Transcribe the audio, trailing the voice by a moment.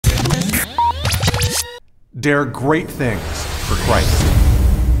Dare great things for Christ.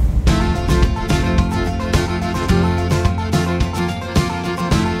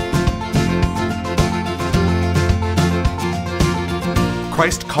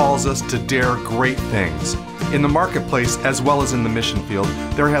 Christ calls us to dare great things. In the marketplace, as well as in the mission field,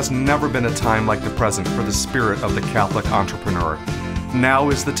 there has never been a time like the present for the spirit of the Catholic entrepreneur. Now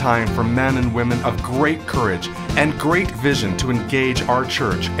is the time for men and women of great courage and great vision to engage our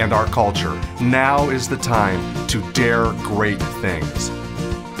church and our culture. Now is the time to dare great things.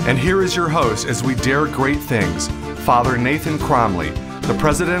 And here is your host as we dare great things, Father Nathan Cromley, the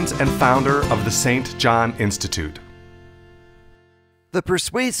president and founder of the St. John Institute. The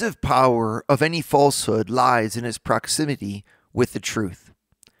persuasive power of any falsehood lies in its proximity with the truth.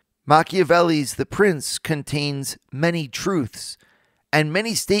 Machiavelli's The Prince contains many truths and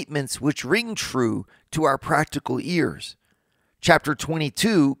many statements which ring true to our practical ears. Chapter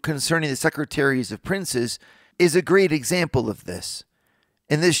 22, concerning the secretaries of princes, is a great example of this.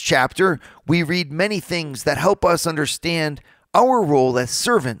 In this chapter, we read many things that help us understand our role as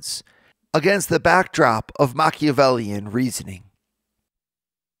servants against the backdrop of Machiavellian reasoning.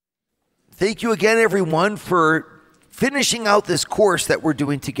 Thank you again, everyone, for finishing out this course that we're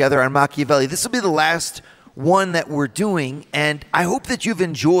doing together on Machiavelli. This will be the last one that we're doing, and I hope that you've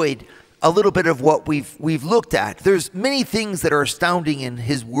enjoyed a little bit of what we've looked at. There's many things that are astounding in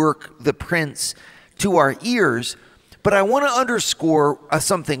his work, The Prince, to our ears, but I want to underscore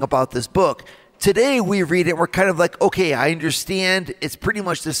something about this book. Today we read it, we're kind of like, okay, I understand. It's pretty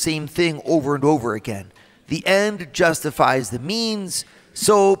much the same thing over and over again. The end justifies the means,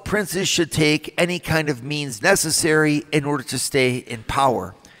 so princes should take any kind of means necessary in order to stay in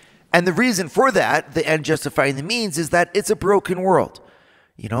power. And the reason for that, the end justifying the means, is that it's a broken world.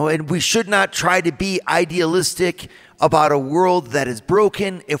 And we should not try to be idealistic about a world that is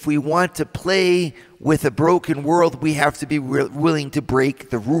broken. If we want to play with a broken world, we have to be willing to break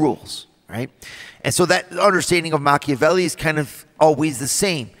the rules, right? And so that understanding of Machiavelli is kind of always the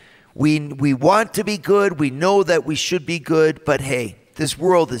same. We want to be good. We know that we should be good, but hey, this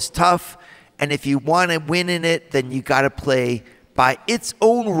world is tough, and if you want to win in it, then you got to play by its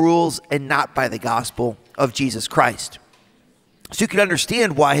own rules and not by the gospel of Jesus Christ. So you can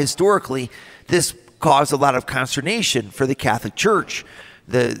understand why historically this caused a lot of consternation for the Catholic Church.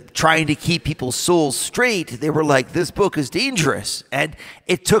 Trying to keep people's souls straight, they were like, this book is dangerous. And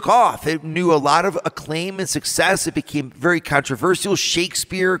it took off. It knew a lot of acclaim and success. It became very controversial.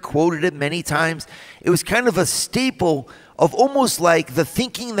 Shakespeare quoted it many times. It was kind of a staple of almost like the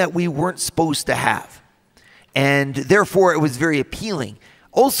thinking that we weren't supposed to have. And therefore, it was very appealing.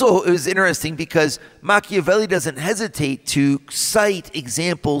 Also, it was interesting because Machiavelli doesn't hesitate to cite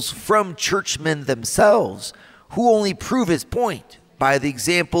examples from churchmen themselves who only prove his point by the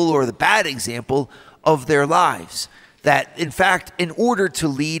example or the bad example of their lives. That, in fact, in order to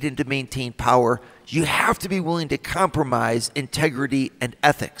lead and to maintain power, you have to be willing to compromise integrity and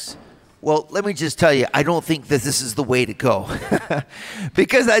ethics. Well, let me just tell you, I don't think that this is the way to go.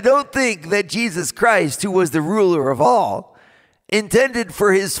 Because I don't think that Jesus Christ, who was the ruler of all, intended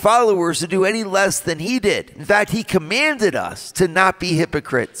for his followers to do any less than he did. In fact, he commanded us to not be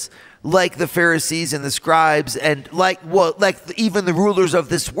hypocrites like the Pharisees and the scribes and like even the rulers of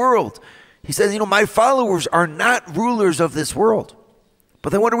this world. He says, my followers are not rulers of this world.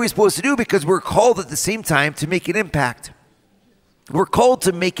 But then what are we supposed to do? Because we're called at the same time to make an impact. We're called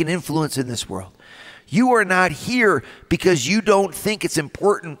to make an influence in this world. You are not here because you don't think it's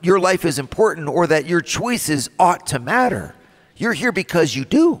important, your life is important, or that your choices ought to matter. You're here because you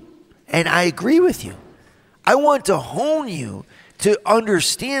do. And I agree with you. I want to hone you to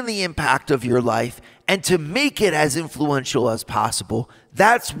understand the impact of your life and to make it as influential as possible.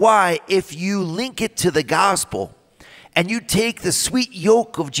 That's why if you link it to the gospel and you take the sweet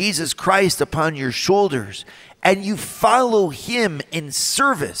yoke of Jesus Christ upon your shoulders and you follow him in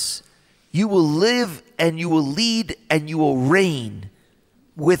service, you will live and you will lead and you will reign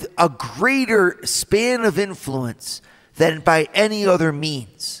with a greater span of influence than by any other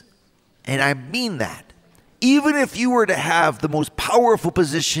means. And I mean that. Even if you were to have the most powerful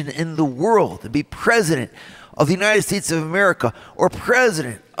position in the world and be president of the United States of America or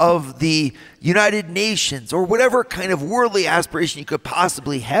president of the United Nations or whatever kind of worldly aspiration you could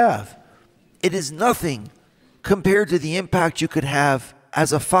possibly have, it is nothing compared to the impact you could have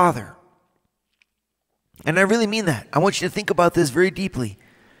as a father. And I really mean that. I want you to think about this very deeply.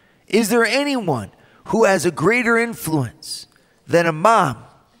 Is there anyone who has a greater influence than a mom,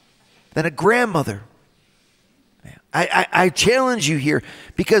 than a grandmother? I challenge you here,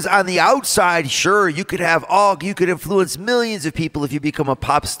 because on the outside, sure, you could influence millions of people if you become a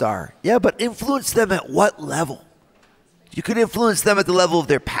pop star. Yeah, but influence them at what level? You could influence them at the level of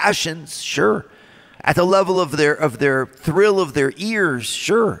their passions, sure. At the level of their thrill of their ears,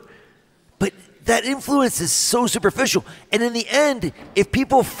 sure. But that influence is so superficial. And in the end, if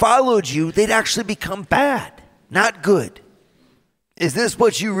people followed you, they'd actually become bad, not good. Is this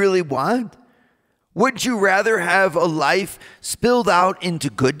what you really want? Wouldn't you rather have a life spilled out into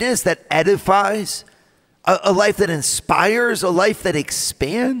goodness that edifies, a life that inspires, a life that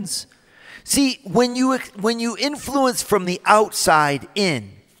expands? See, when you influence from the outside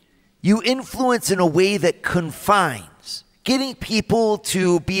in, you influence in a way that confines, getting people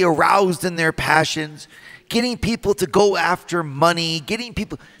to be aroused in their passions, getting people to go after money,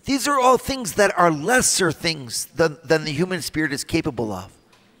 these are all things that are lesser things than the human spirit is capable of.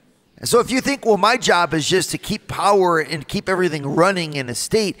 And so if you think, well, my job is just to keep power and keep everything running in a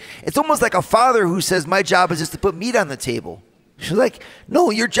state, it's almost like a father who says, my job is just to put meat on the table. She's like, no,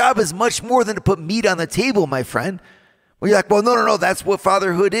 your job is much more than to put meat on the table, my friend. Well, you're like, well, no, that's what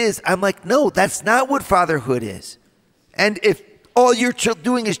fatherhood is. I'm like, no, that's not what fatherhood is. And if all you're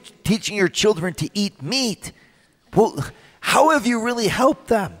doing is teaching your children to eat meat, well, how have you really helped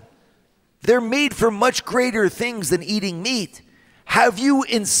them? They're made for much greater things than eating meat. Have you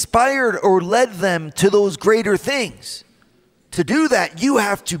inspired or led them to those greater things? To do that, you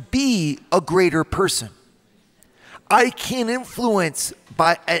have to be a greater person. I can influence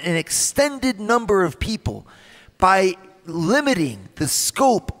by an extended number of people by limiting the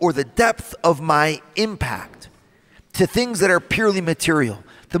scope or the depth of my impact to things that are purely material.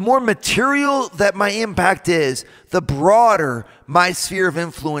 The more material that my impact is, the broader my sphere of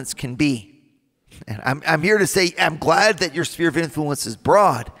influence can be. And I'm here to say I'm glad that your sphere of influence is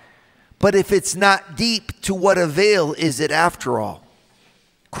broad, but if it's not deep, to what avail is it after all?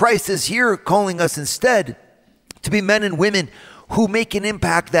 Christ is here calling us instead to be men and women who make an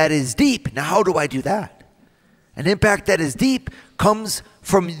impact that is deep. Now, how do I do that? An impact that is deep comes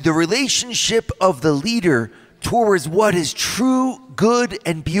from the relationship of the leader towards what is true, good,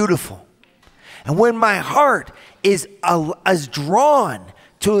 and beautiful. And when my heart is drawn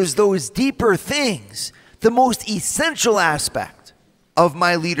towards those deeper things, the most essential aspect of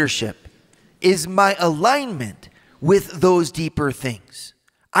my leadership is my alignment with those deeper things.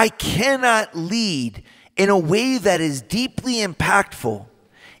 I cannot lead in a way that is deeply impactful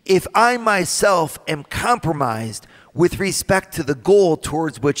if I myself am compromised with respect to the goal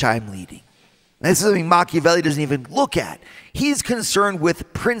towards which I'm leading. This is something Machiavelli doesn't even look at. He's concerned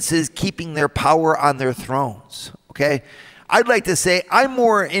with princes keeping their power on their thrones, okay? I'd like to say I'm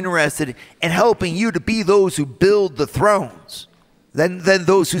more interested in helping you to be those who build the thrones than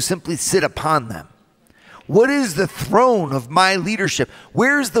those who simply sit upon them. What is the throne of my leadership?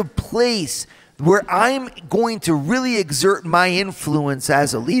 Where's the place where I'm going to really exert my influence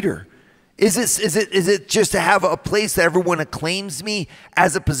as a leader? Is it just to have a place that everyone acclaims me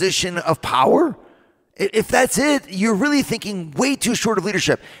as a position of power? If that's it, you're really thinking way too short of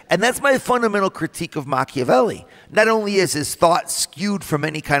leadership. And that's my fundamental critique of Machiavelli. Not only is his thought skewed from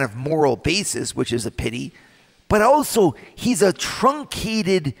any kind of moral basis, which is a pity, but also he's a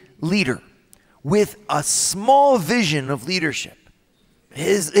truncated leader with a small vision of leadership.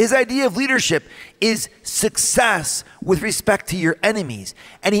 His idea of leadership is success with respect to your enemies.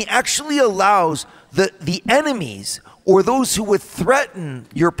 And he actually allows the enemies, or those who would threaten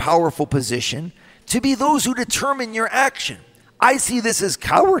your powerful position, to be those who determine your action. I see this as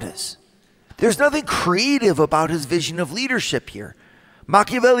cowardice. There's nothing creative about his vision of leadership here.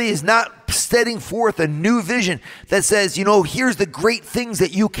 Machiavelli is not setting forth a new vision that says, here's the great things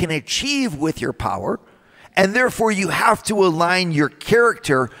that you can achieve with your power, and therefore you have to align your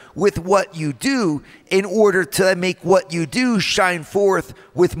character with what you do in order to make what you do shine forth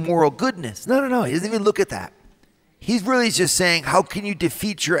with moral goodness. No. He doesn't even look at that. He's really just saying, how can you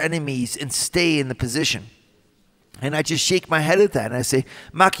defeat your enemies and stay in the position? And I just shake my head at that and I say,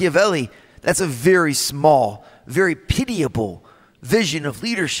 Machiavelli, that's a very small, very pitiable vision of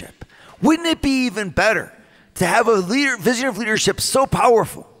leadership. Wouldn't it be even better to have a vision of leadership so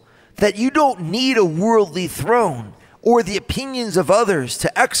powerful that you don't need a worldly throne or the opinions of others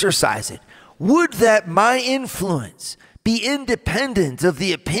to exercise it? Would that my influence be independent of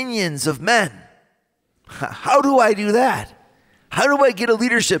the opinions of men? How do I do that? How do I get a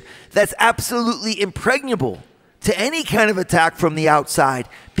leadership that's absolutely impregnable to any kind of attack from the outside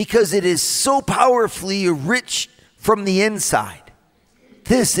because it is so powerfully rich from the inside?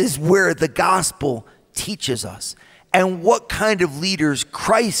 This is where the gospel teaches us and what kind of leaders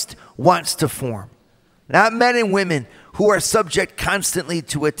Christ wants to form. Not men and women who are subject constantly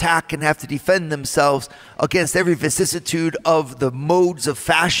to attack and have to defend themselves against every vicissitude of the modes of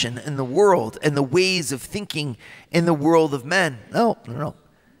fashion in the world and the ways of thinking in the world of men. No.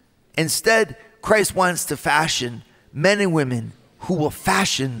 Instead, Christ wants to fashion men and women who will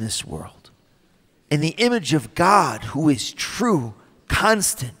fashion this world in the image of God, who is true,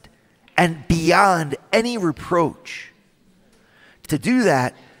 constant, and beyond any reproach. To do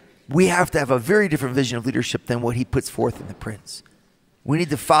that, we have to have a very different vision of leadership than what he puts forth in the Prince. We need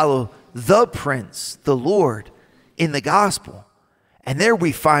to follow the Prince, the Lord, in the gospel. And there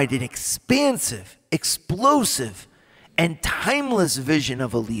we find an expansive, explosive, and timeless vision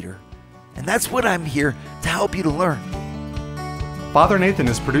of a leader. And that's what I'm here to help you to learn. Father Nathan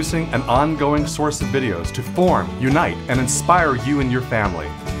is producing an ongoing source of videos to form, unite, and inspire you and your family.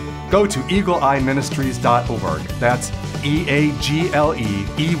 Go to eagleeyeministries.org. That's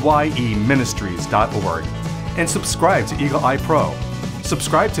EAGLEEYE ministries.org. And subscribe to Eagle Eye Pro.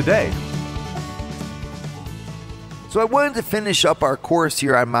 Subscribe today. So I wanted to finish up our course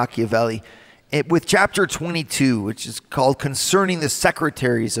here on Machiavelli with chapter 22, which is called Concerning the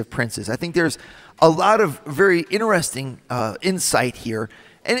Secretaries of Princes. I think there's a lot of very interesting insight here.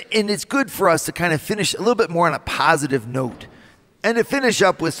 And it's good for us to kind of finish a little bit more on a positive note. And to finish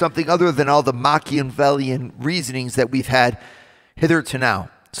up with something other than all the Machiavellian reasonings that we've had hitherto now.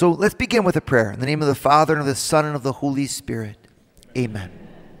 So let's begin with a prayer. In the name of the Father, and of the Son, and of the Holy Spirit. Amen.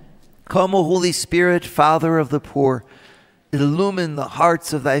 Come, O Holy Spirit, Father of the poor, illumine the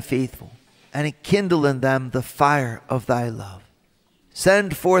hearts of thy faithful, and enkindle in them the fire of thy love.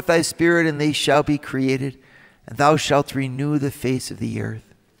 Send forth thy Spirit, and they shall be created, and thou shalt renew the face of the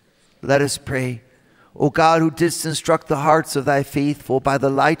earth. Let us pray. O God, who didst instruct the hearts of thy faithful by the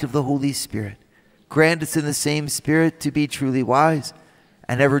light of the Holy Spirit, grant us in the same Spirit to be truly wise,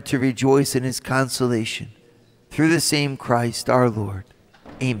 and ever to rejoice in his consolation. Through the same Christ our Lord.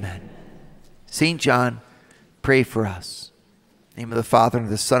 Amen. St. John, pray for us. In the name of the Father, and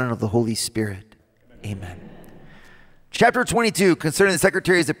of the Son, and of the Holy Spirit. Amen. Chapter 22, concerning the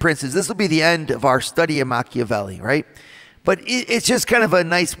secretaries of princes. This will be the end of our study of Machiavelli, right? But it's just kind of a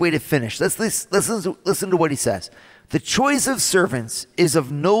nice way to finish. Let's listen to what he says. The choice of servants is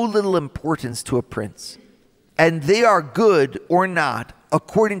of no little importance to a prince, and they are good or not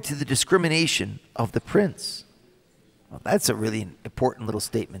according to the discrimination of the prince. Well, that's a really important little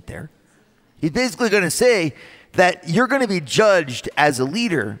statement there. He's basically going to say that you're going to be judged as a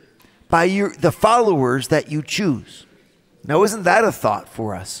leader by the followers that you choose. Now, isn't that a thought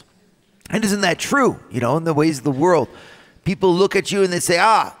for us? And isn't that true, in the ways of the world? People look at you and they say,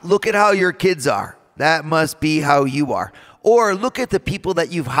 look at how your kids are. That must be how you are. Or look at the people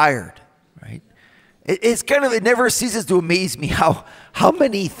that you've hired, right? It never ceases to amaze me how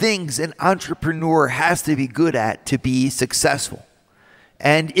many things an entrepreneur has to be good at to be successful.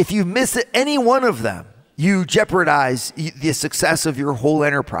 And if you miss any one of them, you jeopardize the success of your whole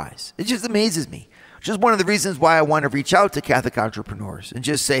enterprise. It just amazes me. Which is one of the reasons why I want to reach out to Catholic entrepreneurs and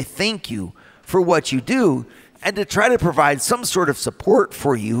just say thank you for what you do, and to try to provide some sort of support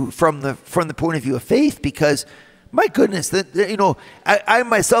for you from the point of view of faith, because my goodness, I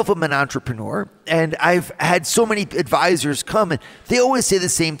myself am an entrepreneur, and I've had so many advisors come, and they always say the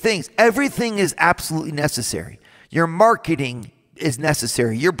same things. Everything is absolutely necessary. Your marketing is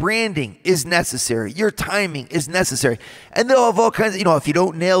necessary. Your branding is necessary. Your timing is necessary. And they'll have all kinds of, if you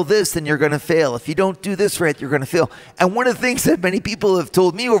don't nail this, then you're going to fail. If you don't do this right, you're going to fail. And one of the things that many people have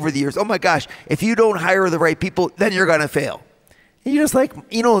told me over the years, oh my gosh, if you don't hire the right people, then you're going to fail. And you're just like,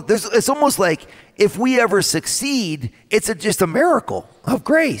 it's almost like if we ever succeed, it's just a miracle of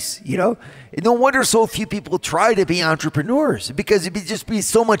grace, No wonder so few people try to be entrepreneurs, because it'd just be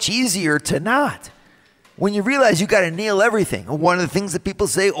so much easier to not. When you realize you got to nail everything. One of the things that people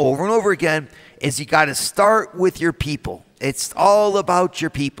say over and over again is you got to start with your people. It's all about your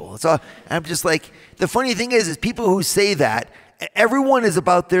people. I'm just like, the funny thing is people who say that, everyone is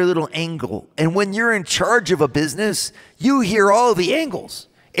about their little angle. And when you're in charge of a business, you hear all the angles.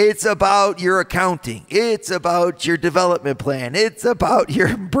 It's about your accounting. It's about your development plan. It's about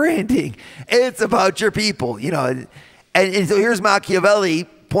your branding. It's about your people, And so here's Machiavelli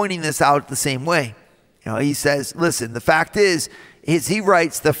pointing this out the same way. He says, listen, the fact is he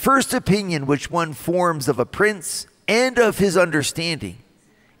writes, the first opinion which one forms of a prince and of his understanding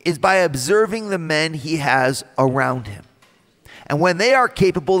is by observing the men he has around him. And when they are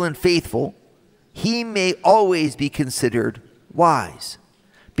capable and faithful, he may always be considered wise,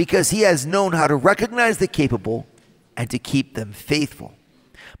 because he has known how to recognize the capable and to keep them faithful.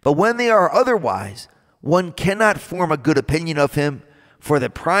 But when they are otherwise, one cannot form a good opinion of him, for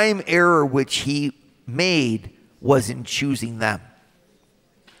the prime error which he made was in choosing them.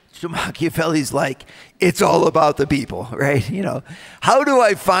 So Machiavelli's like, it's all about the people, right? How do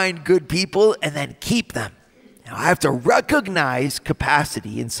I find good people and then keep them? I have to recognize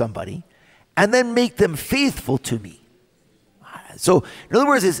capacity in somebody and then make them faithful to me. So in other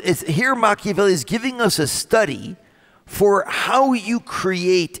words, it's here Machiavelli is giving us a study for how you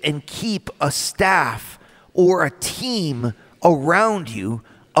create and keep a staff or a team around you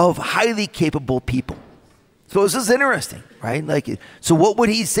of highly capable people. So this is interesting, right? So what would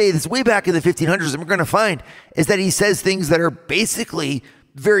he say? This way back in the 1500s, and we're going to find is that he says things that are basically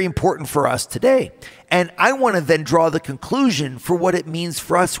very important for us today. And I want to then draw the conclusion for what it means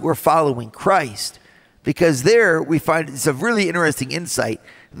for us who are following Christ. Because there we find it's a really interesting insight.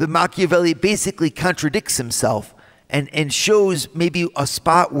 The Machiavelli basically contradicts himself and shows maybe a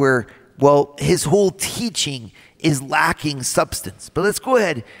spot where, well, his whole teaching is lacking substance. But let's go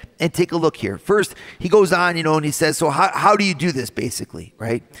ahead and take a look here. First, he goes on, and he says, so how do you do this basically,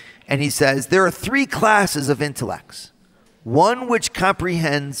 right? And he says, there are 3 classes of intellects. One which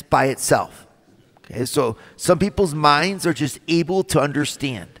comprehends by itself. Okay, so some people's minds are just able to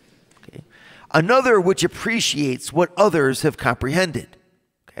understand. Okay. Another which appreciates what others have comprehended.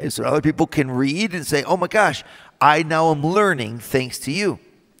 Okay, so other people can read and say, oh my gosh, I now am learning thanks to you.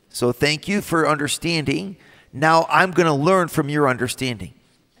 So thank you for understanding. Now I'm going to learn from your understanding.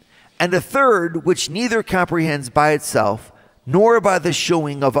 And a third which neither comprehends by itself nor by the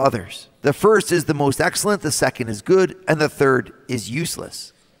showing of others. The first is the most excellent, the second is good, and the third is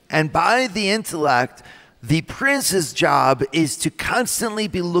useless. And by the intellect, the prince's job is to constantly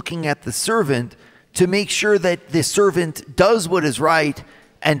be looking at the servant to make sure that the servant does what is right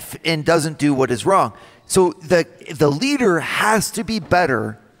and doesn't do what is wrong. So the leader has to be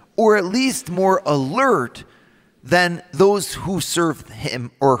better, or at least more alert than those who serve him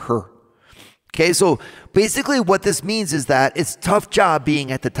or her. Okay, so basically what this means is that it's a tough job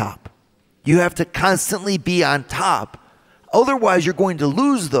being at the top. You have to constantly be on top. Otherwise, you're going to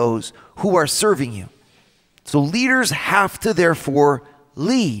lose those who are serving you. So leaders have to therefore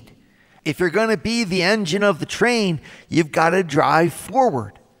lead. If you're going to be the engine of the train, you've got to drive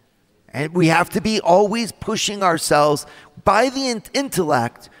forward. And we have to be always pushing ourselves by the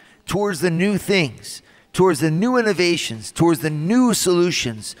intellect towards the new things, towards the new innovations, towards the new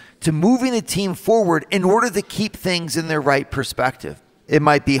solutions, to moving the team forward in order to keep things in their right perspective. It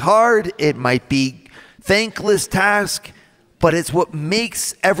might be hard, it might be thankless task, but it's what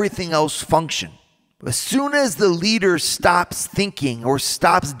makes everything else function. As soon as the leader stops thinking or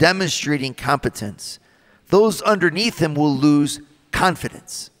stops demonstrating competence, those underneath him will lose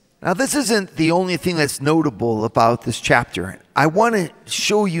confidence. Now, this isn't the only thing that's notable about this chapter. I want to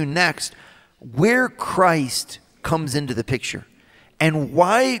show you next where Christ comes into the picture and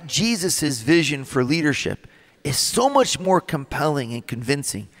why Jesus' vision for leadership is so much more compelling and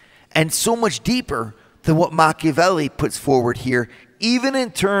convincing and so much deeper than what Machiavelli puts forward here, even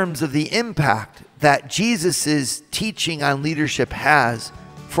in terms of the impact that Jesus' teaching on leadership has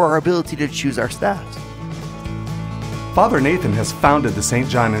for our ability to choose our staffs. Father Nathan has founded the St.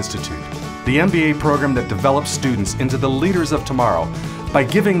 John Institute, the MBA program that develops students into the leaders of tomorrow by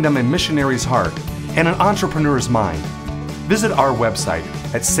giving them a missionary's heart and an entrepreneur's mind. Visit our website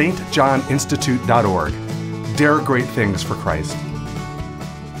at stjohninstitute.org. Dare great things for Christ.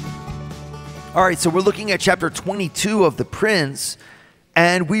 All right, so we're looking at chapter 22 of The Prince,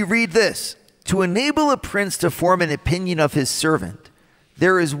 and we read this. To enable a prince to form an opinion of his servant,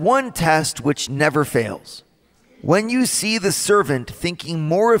 there is one test which never fails. When you see the servant thinking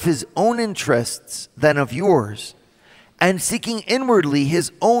more of his own interests than of yours, and seeking inwardly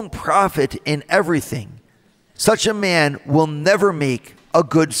his own profit in everything, such a man will never make a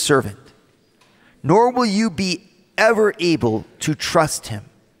good servant, nor will you be ever able to trust him.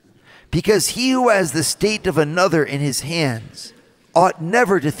 Because he who has the state of another in his hands ought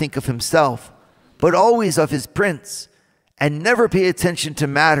never to think of himself, but always of his prince, and never pay attention to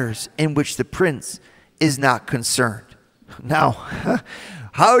matters in which the prince is not concerned. Now,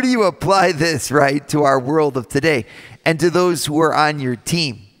 how do you apply this, right, to our world of today and to those who are on your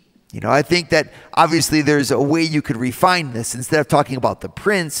team? I think that obviously there's a way you could refine this instead of talking about the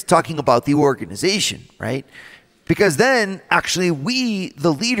prince, talking about the organization, right? Because then actually we,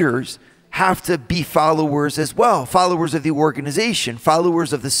 the leaders, have to be followers as well, followers of the organization,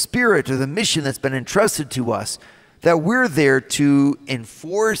 followers of the spirit or the mission that's been entrusted to us, that we're there to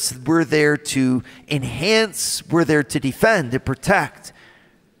enforce, we're there to enhance, we're there to defend and protect.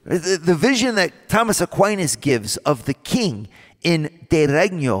 The vision that Thomas Aquinas gives of the king in De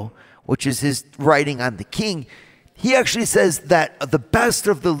Regno, which is his writing on the king, he actually says that the best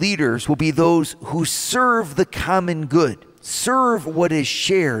of the leaders will be those who serve the common good, serve what is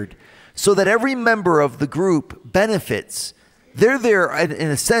shared, so that every member of the group benefits. They're there, in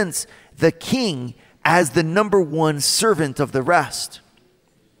a sense, the king as the number one servant of the rest.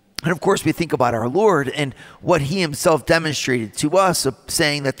 And of course, we think about our Lord and what he himself demonstrated to us, of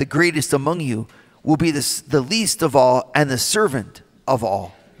saying that the greatest among you will be the least of all and the servant of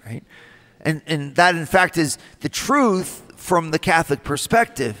all, right? And that, in fact, is the truth from the Catholic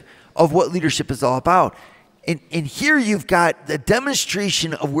perspective of what leadership is all about. And here you've got the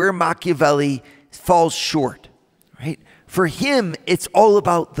demonstration of where Machiavelli falls short, right? For him, it's all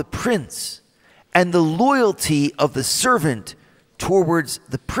about the prince and the loyalty of the servant towards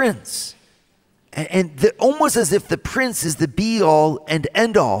the prince. And almost as if the prince is the be-all and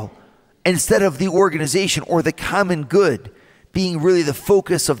end-all, instead of the organization or the common good being really the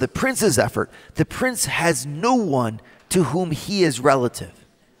focus of the prince's effort. The prince has no one to whom he is relative.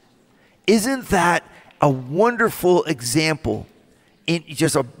 Isn't that a wonderful example, in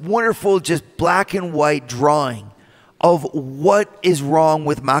just a wonderful, just black and white drawing of what is wrong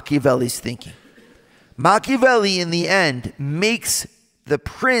with Machiavelli's thinking? Machiavelli, in the end, makes the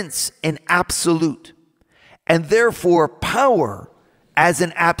prince an absolute, and therefore power as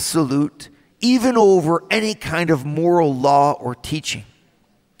an absolute, even over any kind of moral law or teaching.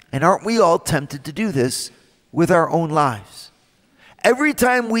 And aren't we all tempted to do this with our own lives? Every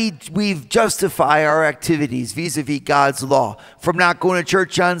time we justify our activities vis-a-vis God's law, from not going to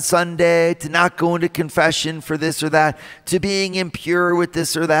church on Sunday, to not going to confession for this or that, to being impure with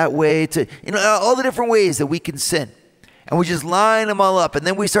this or that way, to all the different ways that we can sin. And we just line them all up. And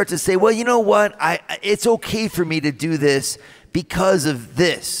then we start to say, well, you know what? It's okay for me to do this because of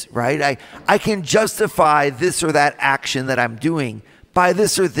this, right? I can justify this or that action that I'm doing by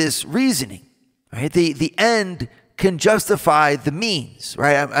this or this reasoning, right? The end can justify the means,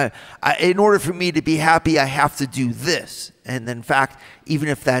 right? In order for me to be happy, I have to do this. And in fact, even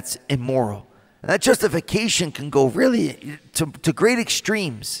if that's immoral, and that justification can go really to great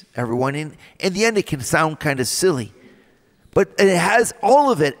extremes, everyone. In the end, it can sound kind of silly, but it has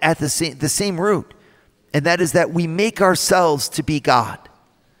all of it at the same root. And that is that we make ourselves to be God.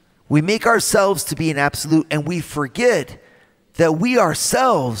 We make ourselves to be an absolute, and we forget that we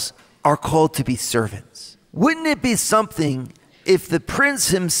ourselves are called to be servants. Wouldn't it be something if the prince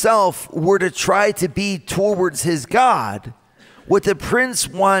himself were to try to be towards his God what the prince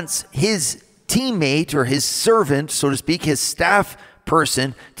wants his teammate or his servant, so to speak, his staff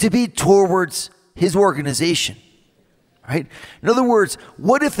person, to be towards his organization? Right? In other words,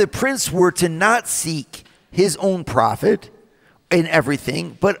 what if the prince were to not seek his own profit in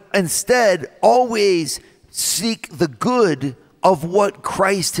everything, but instead always seek the good of what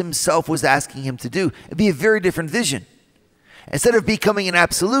Christ himself was asking him to do? It'd be a very different vision. Instead of becoming an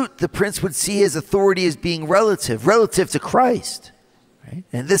absolute, the prince would see his authority as being relative to Christ. Right?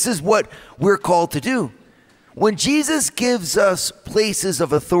 And this is what we're called to do. When Jesus gives us places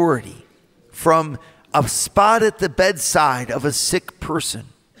of authority, from a spot at the bedside of a sick person,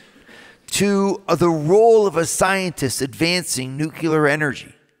 to the role of a scientist advancing nuclear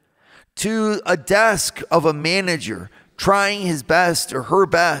energy, to a desk of a manager trying his best or her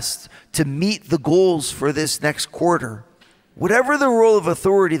best to meet the goals for this next quarter, whatever the role of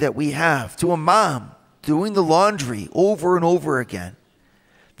authority that we have, to a mom doing the laundry over and over again,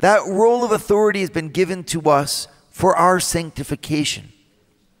 that role of authority has been given to us for our sanctification,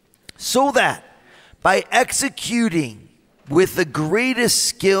 so that by executing with the greatest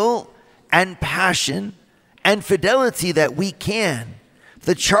skill and passion and fidelity that we can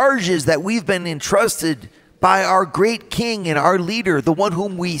the charges that we've been entrusted by our great king and our leader, the one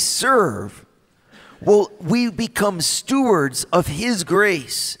whom we serve, well, we become stewards of his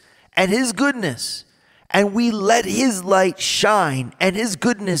grace and his goodness, and we let his light shine and his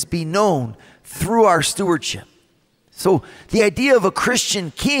goodness be known through our stewardship. So the idea of a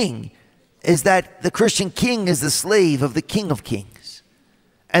Christian king is that the Christian king is the slave of the King of Kings,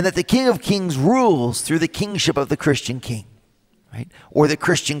 and that the King of Kings rules through the kingship of the Christian king, right? Or the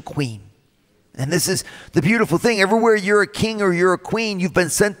Christian queen. And this is the beautiful thing. Everywhere you're a king or you're a queen, you've been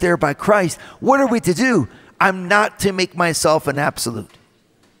sent there by Christ. What are we to do? I'm not to make myself an absolute.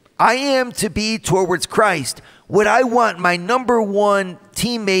 I am to be towards Christ what I want my number one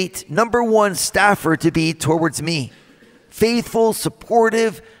teammate, number one staffer to be towards me. Faithful,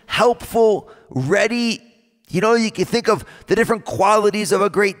 supportive, helpful, ready. You know, you can think of the different qualities of a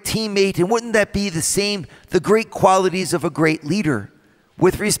great teammate, and wouldn't that be the same, the great qualities of a great leader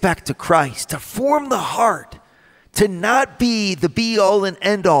with respect to Christ? To form the heart, to not be the be-all and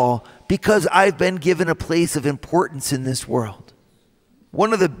end-all, because I've been given a place of importance in this world.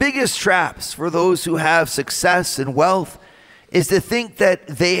 One of the biggest traps for those who have success and wealth is to think that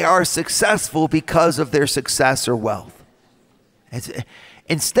they are successful because of their success or wealth.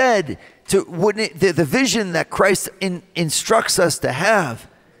 Instead, the vision that Christ instructs us to have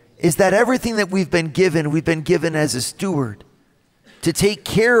is that everything that we've been given as a steward to take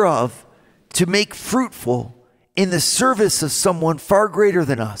care of, to make fruitful in the service of someone far greater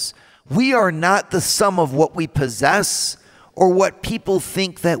than us. We are not the sum of what we possess or what people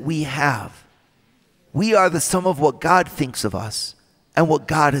think that we have. We are the sum of what God thinks of us and what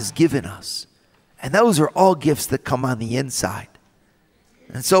God has given us. And those are all gifts that come on the inside.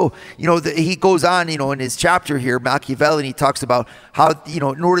 And so, he goes on, in his chapter here, Machiavelli, and he talks about how, in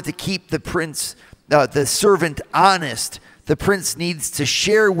order to keep the servant honest, the prince needs to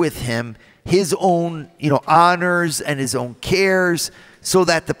share with him his own, honors and his own cares, so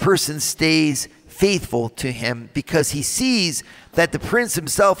that the person stays faithful to him, because he sees that the prince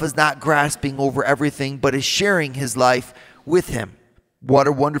himself is not grasping over everything, but is sharing his life with him. What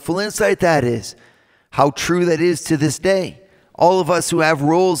a wonderful insight that is. How true that is to this day. All of us who have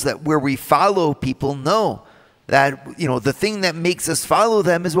roles where we follow people know that, the thing that makes us follow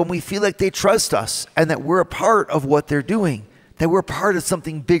them is when we feel like they trust us and that we're a part of what they're doing, that we're part of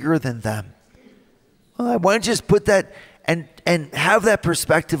something bigger than them. Well, I want to just put that and have that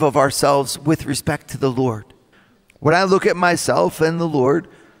perspective of ourselves with respect to the Lord. When I look at myself and the Lord,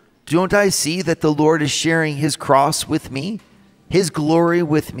 don't I see that the Lord is sharing his cross with me, his glory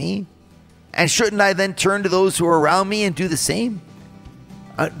with me? And shouldn't I then turn to those who are around me and do the same?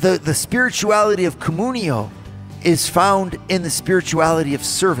 The spirituality of communio is found in the spirituality of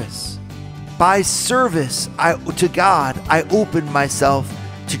service. By service to God, I open myself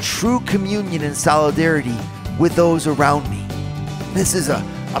to true communion and solidarity with those around me. This is a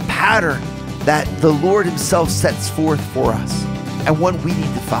pattern that the Lord himself sets forth for us, and one we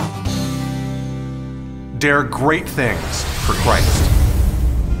need to follow. Dare great things for Christ.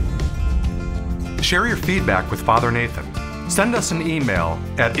 Share your feedback with Father Nathan. Send us an email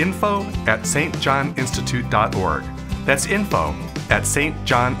at info@stjohninstitute.org. That's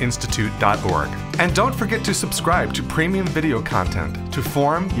info@stjohninstitute.org. And don't forget to subscribe to premium video content to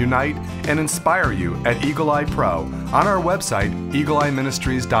form, unite, and inspire you at Eagle Eye Pro on our website,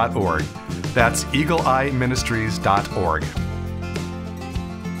 eagleeyeministries.org. That's eagleeyeministries.org.